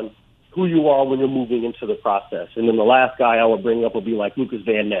depends on who you are when you're moving into the process. And then the last guy I would bring up would be like Lucas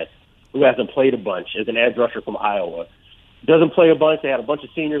Van Ness, who hasn't played a bunch as an edge rusher from Iowa. Doesn't play a bunch. They had a bunch of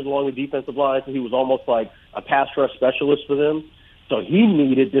seniors along the defensive line, so he was almost like a pass rush specialist for them. So he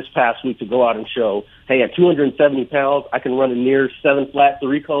needed this past week to go out and show, hey, at 270 pounds, I can run a near 7-flat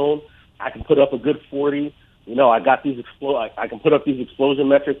 3-cone. I can put up a good 40. You know, I can put up these explosion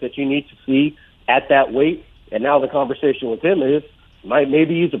metrics that you need to see at that weight. And now the conversation with him is,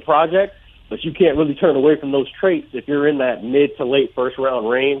 maybe he's a project, but you can't really turn away from those traits if you're in that mid to late first round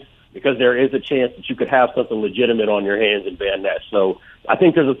range, because there is a chance that you could have something legitimate on your hands in Van Ness. So I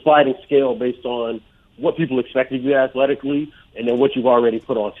think there's a sliding scale based on what people expect of you athletically and then what you've already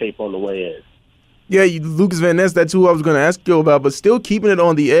put on tape on the way in. Yeah, Lucas Van Ness, that's who I was going to ask you about, but still keeping it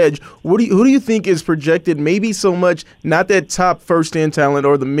on the edge. Who do you think is projected, maybe so much, not that top first-in talent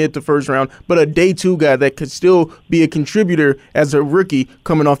or the mid to first round, but a day two guy that could still be a contributor as a rookie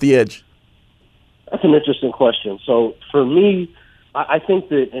coming off the edge? That's an interesting question. So for me, I think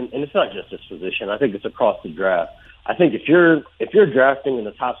that, and it's not just this position, I think it's across the draft. I think if you're drafting in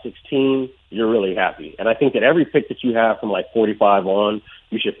the top 16, you're really happy. And I think that every pick that you have from like 45 on,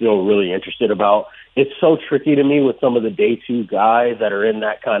 you should feel really interested about. It's so tricky to me with some of the day two guys that are in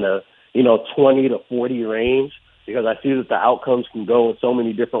that kind of, 20 to 40 range, because I see that the outcomes can go in so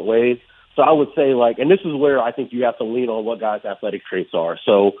many different ways. So I would say and this is where I think you have to lean on what guys' athletic traits are.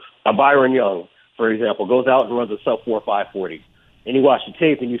 So Byron Young, for example, goes out and runs a sub 4.5 40. And you watch the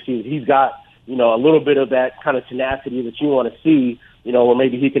tape and you see that he's got, a little bit of that kind of tenacity that you want to see, where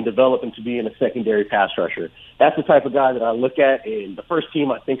maybe he can develop into being a secondary pass rusher. That's the type of guy that I look at, and the first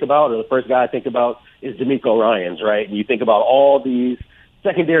team I think about, or the first guy I think about, is DeMeco Ryans, right? And you think about all these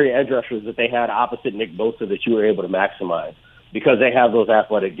secondary edge rushers that they had opposite Nick Bosa that you were able to maximize because they have those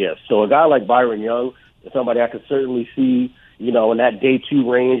athletic gifts. So a guy like Byron Young is somebody I could certainly see, in that day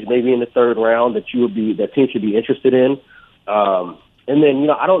two range, maybe in the third round, that team should be interested in. And then,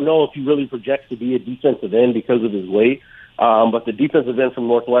 I don't know if he really projects to be a defensive end because of his weight. But the defensive end from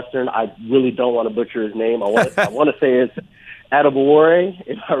Northwestern, I really don't want to butcher his name. I want to say it's Adebawore,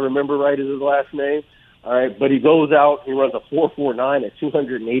 if I remember right, is his last name. All right, but he goes out, he runs a 4.49 at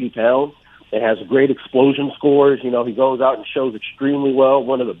 280 pounds. It has great explosion scores. He goes out and shows extremely well.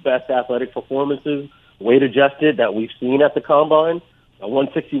 One of the best athletic performances, weight adjusted, that we've seen at the combine. A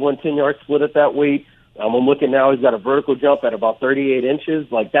 160, 110-yard split at that weight. I'm looking now, he's got a vertical jump at about 38 inches.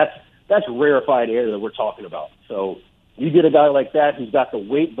 That's rarefied air that we're talking about. So you get a guy like that who's got the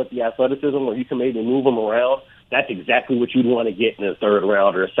weight but the athleticism where you can maybe move him around. That's exactly what you'd want to get in a third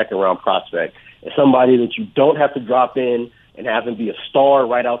round or a second round prospect. It's somebody that you don't have to drop in and have him be a star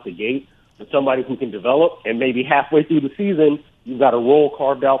right out the gate, but somebody who can develop, and maybe halfway through the season, you've got a role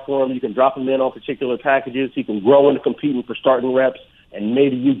carved out for him. You can drop him in on particular packages. He can grow into competing for starting reps, and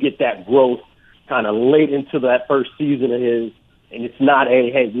maybe you get that growth kind of late into that first season of his, and it's not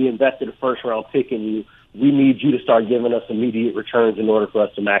hey, we invested a first-round pick in you. We need you to start giving us immediate returns in order for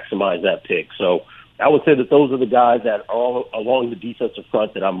us to maximize that pick. So I would say that those are the guys that are all along the defensive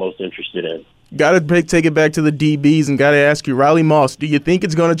front that I'm most interested in. Got to take it back to the DBs and got to ask you, Riley Moss, do you think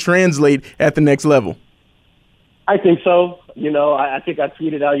it's going to translate at the next level? I think so. I think I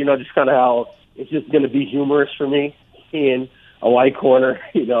tweeted out, just kind of how it's just going to be humorous for me seeing a white corner,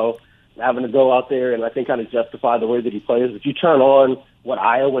 having to go out there and I think kind of justify the way that he plays. If you turn on what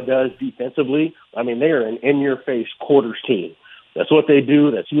Iowa does defensively, I mean, they are an in-your-face quarters team. That's what they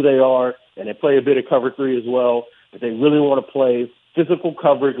do. That's who they are. And they play a bit of cover three as well. But they really want to play physical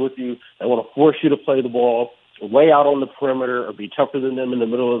coverage with you. They want to force you to play the ball way out on the perimeter or be tougher than them in the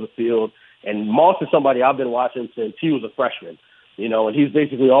middle of the field. And Moss is somebody I've been watching since he was a freshman, and he's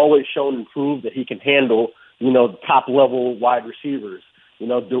basically always shown and proved that he can handle, top-level wide receivers,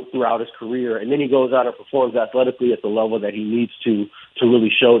 throughout his career. And then he goes out and performs athletically at the level that he needs to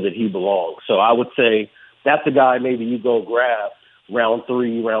really show that he belongs. So I would say that's a guy maybe you go grab round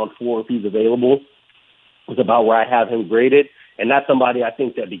 3, round 4 if he's available. It's about where I have him graded. And that's somebody I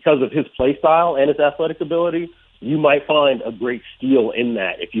think that because of his play style and his athletic ability, you might find a great steal in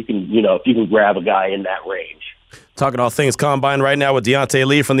that if you can grab a guy in that range. Talking all things combine right now with Deontay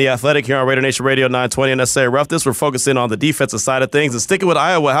Lee from The Athletic here on Raider Nation Radio 920 Unnecessary Roughness. We're focusing on the defensive side of things. And sticking with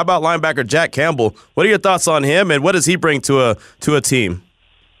Iowa, how about linebacker Jack Campbell? What are your thoughts on him, and what does he bring to a team?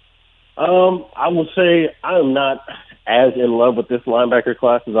 I will say I am not as in love with this linebacker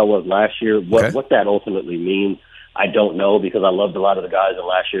class as I was last year. What that ultimately means, I don't know, because I loved a lot of the guys in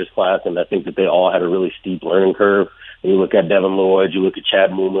last year's class, and I think that they all had a really steep learning curve. And you look at Devin Lloyd, you look at Chad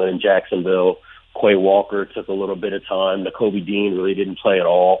Muma in Jacksonville, Quay Walker took a little bit of time. Nakobe Dean really didn't play at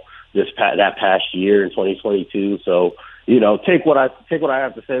all that past year in 2022. So, take what I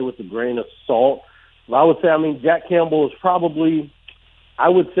have to say with a grain of salt. I would say, Jack Campbell is probably, I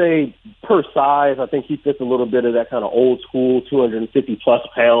would say, per size, I think he fits a little bit of that kind of old school 250-plus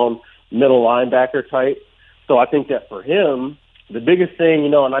pound middle linebacker type. So I think that for him, the biggest thing,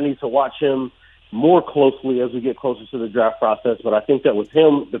 and I need to watch him more closely as we get closer to the draft process, but I think that with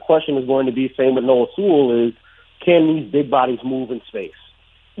him, the question is going to be, same with Noah Sewell, is can these big bodies move in space?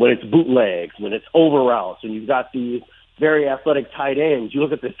 When it's bootlegs, when it's over routes, and you've got these very athletic tight ends. You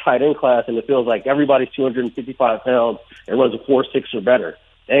look at this tight end class, and it feels like everybody's 255 pounds and runs a 4.6 or better.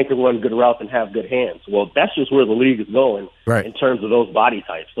 They can run good routes and have good hands. Well, that's just where the league is going in terms of those body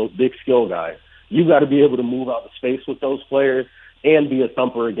types, those big skill guys. You've got to be able to move out the space with those players and be a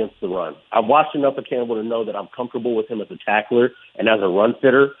thumper against the run. I've watched enough of Campbell to know that I'm comfortable with him as a tackler and as a run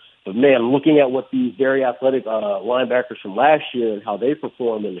fitter. But, man, looking at what these very athletic linebackers from last year and how they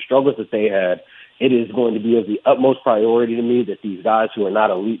performed and the struggles that they had, it is going to be of the utmost priority to me that these guys who are not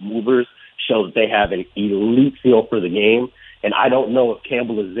elite movers show that they have an elite feel for the game. And I don't know if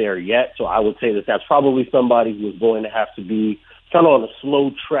Campbell is there yet, so I would say that that's probably somebody who is going to have to be kind of on a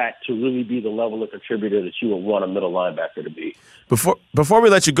slow track to really be the level of contributor that you would want a middle linebacker to be. Before we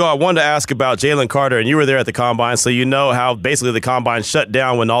let you go, I wanted to ask about Jalen Carter, and you were there at the Combine, so you know how basically the Combine shut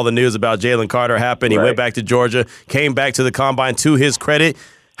down when all the news about Jalen Carter happened. He went back to Georgia, came back to the Combine to his credit.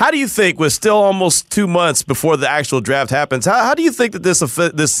 How do you think, with still almost 2 months before the actual draft happens, how do you think that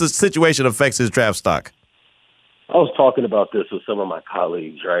this situation affects his draft stock? I was talking about this with some of my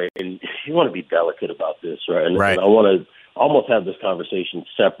colleagues, right? And you want to be delicate about this, right? And I want to almost have this conversation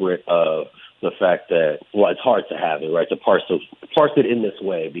separate of the fact that, well, it's hard to have it, right, to parse it in this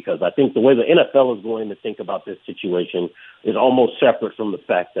way, because I think the way the NFL is going to think about this situation is almost separate from the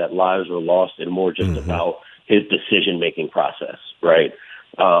fact that lives were lost and more just about his decision-making process, right?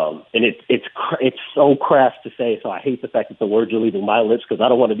 And it's so crass to say, so I hate the fact that the words are leaving my lips because I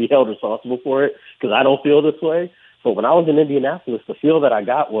don't want to be held responsible for it because I don't feel this way. But when I was in Indianapolis, the feel that I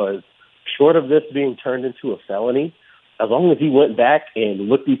got was, short of this being turned into a felony, as long as he went back and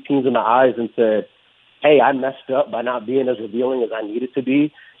looked these teams in the eyes and said, hey, I messed up by not being as revealing as I needed to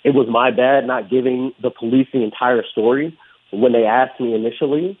be. It was my bad not giving the police the entire story when they asked me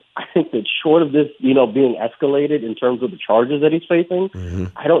initially. I think that short of this, being escalated in terms of the charges that he's facing,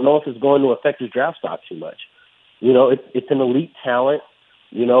 I don't know if it's going to affect his draft stock too much. It's an elite talent.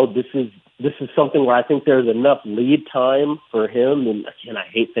 This is something where I think there's enough lead time for him. And again, I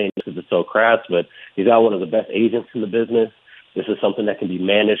hate saying this because it's so crass, but he's got one of the best agents in the business. This is something that can be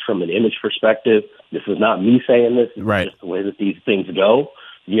managed from an image perspective. This is not me saying this. It's just the way that these things go.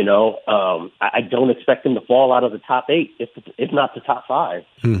 I don't expect him to fall out of the top 8, if not the top 5,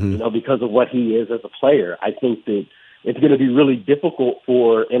 because of what he is as a player. I think that it's going to be really difficult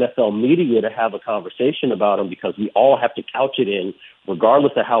for NFL media to have a conversation about him because we all have to couch it in,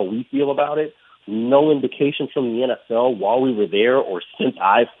 regardless of how we feel about it. No indication from the NFL while we were there or since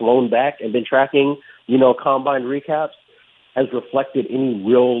I've flown back and been tracking, Combine recaps has reflected any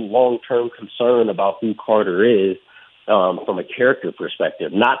real long-term concern about who Carter is from a character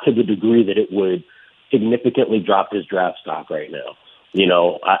perspective, not to the degree that it would significantly drop his draft stock right now.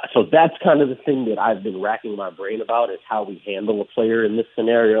 So that's kind of the thing that I've been racking my brain about is how we handle a player in this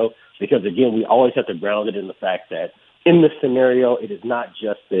scenario. Because, again, we always have to ground it in the fact that in this scenario, it is not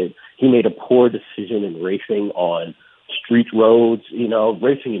just that he made a poor decision in racing on street roads,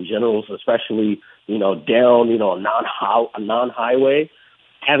 racing in general, especially, down, a non-highway,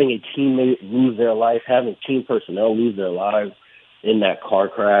 having a teammate lose their life, having team personnel lose their lives in that car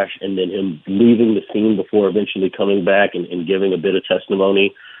crash, and then him leaving the scene before eventually coming back and giving a bit of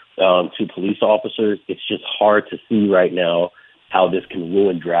testimony to police officers. It's just hard to see right now how this can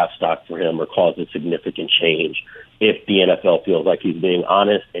ruin draft stock for him or cause a significant change if the NFL feels like he's being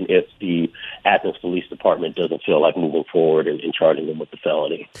honest and if the Athens Police Department doesn't feel like moving forward and charging him with the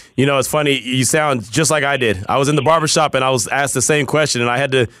felony. It's funny. You sound just like I did. I was in the barbershop and I was asked the same question, and I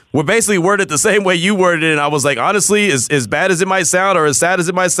had to basically word it the same way you worded it, and I was like, honestly, as bad as it might sound or as sad as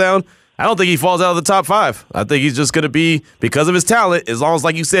it might sound, I don't think he falls out of the top 5. I think he's just going to be, because of his talent, as long as,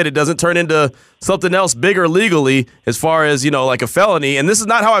 like you said, it doesn't turn into something else bigger legally as far as, like a felony. And this is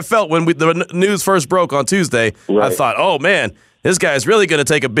not how I felt when the news first broke on Tuesday. Right. I thought, oh, man, this guy's really going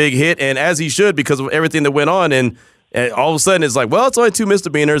to take a big hit, and as he should because of everything that went on. And all of a sudden it's like, well, it's only 2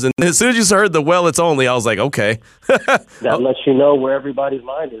 misdemeanors. And as soon as you heard it's only, I was like, okay. That lets you know where everybody's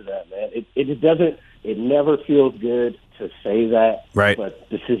mind is at, man. It never feels good to say that, right? But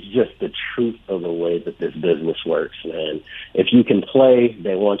this is just the truth of the way that this business works, man. If you can play,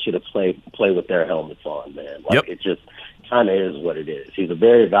 they want you to play with their helmets on, man. It just kind of is what it is. He's a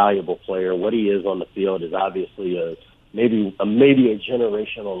very valuable player. What he is on the field is obviously maybe a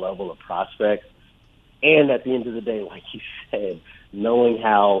generational level of prospect. And at the end of the day, like you said, knowing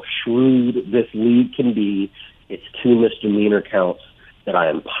how shrewd this league can be, it's 2 misdemeanor counts that I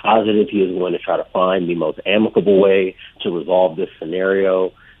am positive he is going to try to find the most amicable way to resolve this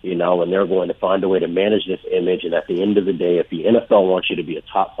scenario, and they're going to find a way to manage this image. And at the end of the day, if the NFL wants you to be a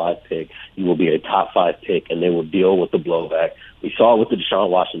top 5 pick, you will be a top 5 pick, and they will deal with the blowback. We saw it with the Deshaun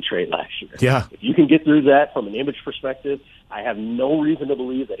Watson trade last year. Yeah. If you can get through that from an image perspective, I have no reason to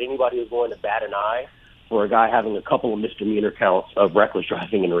believe that anybody is going to bat an eye for a guy having a couple of misdemeanor counts of reckless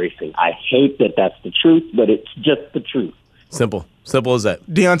driving and racing. I hate that that's the truth, but it's just the truth. Simple as that.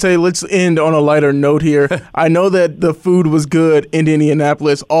 Deontay, let's end on a lighter note here. I know that the food was good in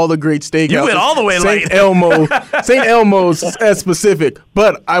Indianapolis, all the great steakhouses. You went all the way St. Elmo's as specific.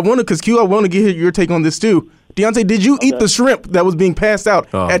 But I want to get your take on this too. Deontay, did you eat the shrimp that was being passed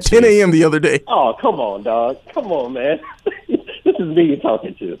out at 10 a.m. the other day? Oh, come on, dog. Come on, man. This is me you're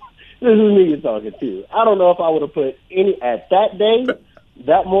talking to. I don't know if I would have put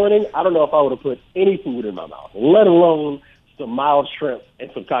that morning, I don't know if I would have put any food in my mouth, let alone some mild shrimp and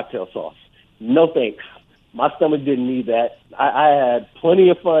some cocktail sauce. No thanks. My stomach didn't need that. I had plenty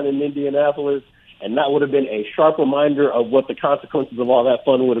of fun in Indianapolis, and that would have been a sharp reminder of what the consequences of all that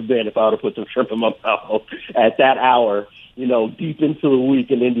fun would have been if I would have put some shrimp in my mouth at that hour, deep into the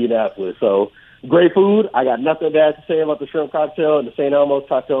week in Indianapolis. So great food. I got nothing bad to say about the shrimp cocktail, and the St. Elmo's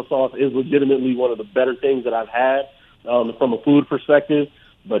cocktail sauce is legitimately one of the better things that I've had from a food perspective.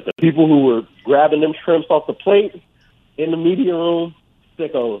 But the people who were grabbing them shrimps off the plate in the media room,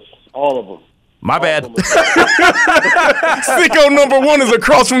 sickos, all of them. My bad. Sicko number 1 is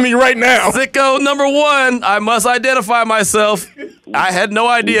across from me right now. Sicko number 1. I must identify myself. I had no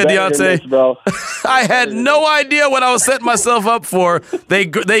idea, Deontay. This, I had no idea what I was setting myself up for.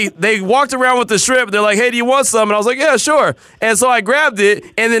 They walked around with the shrimp. They're like, hey, do you want some? And I was like, yeah, sure. And so I grabbed it,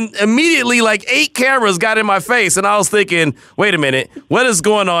 and then immediately 8 cameras got in my face, and I was thinking, wait a minute, what is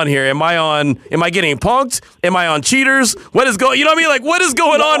going on here? Am I getting punked? Am I on cheaters? What is going? You know what I mean? What is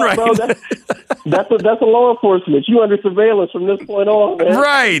going on right now? That's a law enforcement. You under surveillance from this point on, man.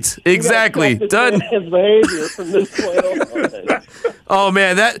 Right, exactly. Done. His behavior from this point on. Oh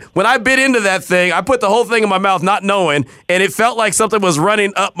man, when I bit into that thing, I put the whole thing in my mouth, not knowing, and it felt like something was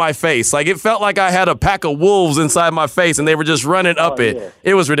running up my face. It felt like I had a pack of wolves inside my face, and they were just running up it. Yeah.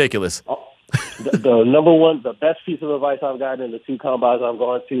 It was ridiculous. The number one, the best piece of advice I've gotten in the 2 combines I've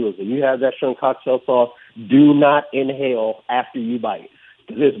gone to is when you have that shrimp cocktail sauce, do not inhale after you bite.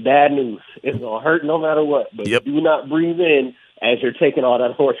 Because it's bad news. It's going to hurt no matter what. But do not breathe in as you're taking all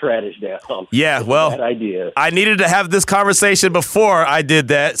that horseradish down. Yeah, well, bad idea. I needed to have this conversation before I did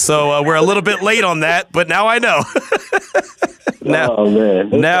that, so we're a little bit late on that, but now I know. Oh,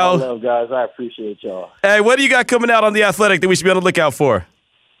 man. All love, guys. I appreciate y'all. Hey, what do you got coming out on The Athletic that we should be on the lookout for?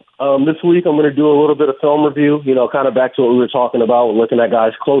 This week I'm going to do a little bit of film review, kind of back to what we were talking about. We're looking at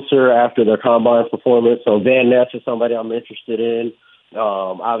guys closer after their combine performance. So Van Ness is somebody I'm interested in.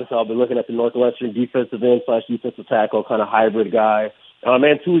 Obviously, I'll be looking at the Northwestern defensive end / defensive tackle kind of hybrid guy.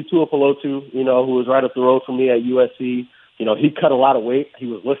 And Tuli Tuipulotu, who was right up the road from me at USC. He cut a lot of weight. He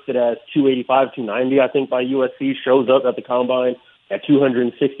was listed as 285, 290, I think, by USC. Shows up at the combine at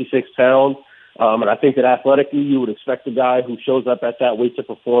 266 pounds. And I think that athletically, you would expect a guy who shows up at that weight to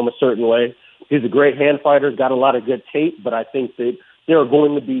perform a certain way. He's a great hand fighter, got a lot of good tape, but I think that there are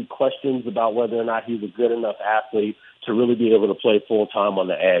going to be questions about whether or not he's a good enough athlete to really be able to play full-time on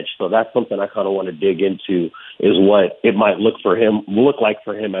the edge. So that's something I kind of want to dig into, is what it might look like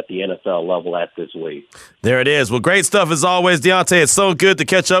for him at the NFL level at this weight. There it is. Well, great stuff as always, Deontay. It's so good to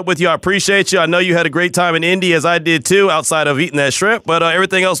catch up with you. I appreciate you. I know you had a great time in Indy, as I did too, outside of eating that shrimp, but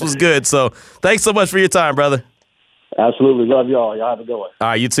everything else was good. So thanks so much for your time, brother. Absolutely. Love y'all. Y'all have a good one. All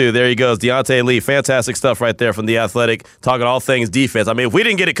right, you too. There he goes. Deontay Lee. Fantastic stuff right there from The Athletic, talking all things defense. I mean, if we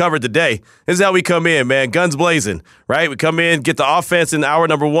didn't get it covered today, this is how we come in, man. Guns blazing, right? We come in, get the offense in hour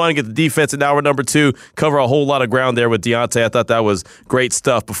number 1, get the defense in hour number 2, cover a whole lot of ground there with Deontay. I thought that was great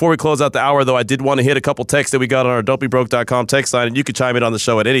stuff. Before we close out the hour, though, I did want to hit a couple texts that we got on our don'tbebroke.com text line, and you can chime in on the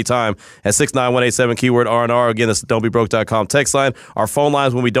show at any time at 69187 keyword R&R. Again, that's the don'tbebroke.com text line. Our phone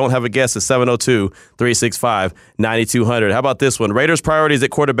lines when we don't have a guest is 702-365-9200. How about this one? Raiders' priorities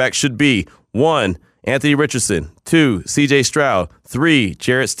at quarterback should be 1, Anthony Richardson, 2, C.J. Stroud, 3,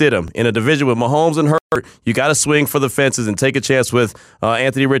 Jarrett Stidham. In a division with Mahomes and Herbert, you got to swing for the fences and take a chance with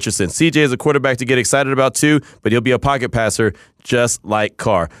Anthony Richardson. C.J. is a quarterback to get excited about too, but he'll be a pocket passer just like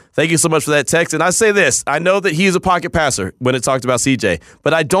Carr. Thank you so much for that text. And I say this, I know that he's a pocket passer when it talked about C.J.,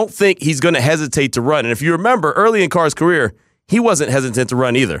 but I don't think he's going to hesitate to run. And if you remember, early in Carr's career, he wasn't hesitant to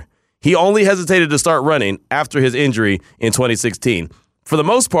run either. He only hesitated to start running after his injury in 2016. For the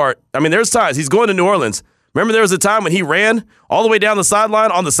most part, I mean, there's times he's going to New Orleans. Remember there was a time when he ran all the way down the sideline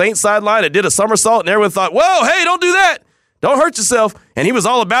on the Saints sideline and did a somersault, and everyone thought, whoa, hey, don't do that. Don't hurt yourself. And he was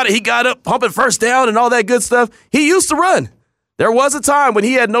all about it. He got up, pumping first down and all that good stuff. He used to run. There was a time when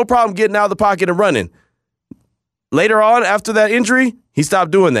he had no problem getting out of the pocket and running. Later on, after that injury, he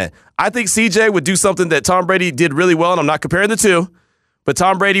stopped doing that. I think CJ would do something that Tom Brady did really well, and I'm not comparing the two, but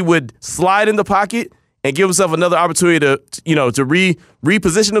Tom Brady would slide in the pocket and give himself another opportunity to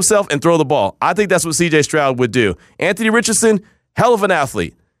reposition himself and throw the ball. I think that's what C.J. Stroud would do. Anthony Richardson, hell of an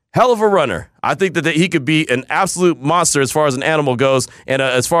athlete, hell of a runner. I think that he could be an absolute monster as far as an animal goes and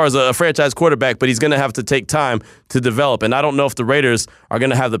as far as a franchise quarterback, but he's going to have to take time to develop. And I don't know if the Raiders are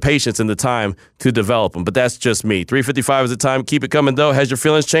going to have the patience and the time to develop him, but that's just me. 3:55 is the time. Keep it coming, though. Has your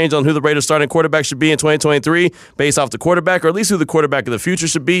feelings changed on who the Raiders starting quarterback should be in 2023 based off the quarterback, or at least who the quarterback of the future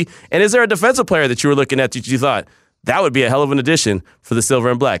should be? And is there a defensive player that you were looking at that you thought, that would be a hell of an addition for the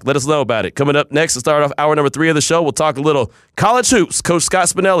Silver and Black? Let us know about it. Coming up next to start off hour number 3 of the show, we'll talk a little college hoops. Coach Scott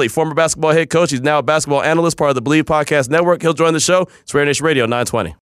Spinelli, former basketball head coach. He's now a basketball analyst, part of the Believe Podcast Network. He'll join the show. It's Raider Nation Radio 920.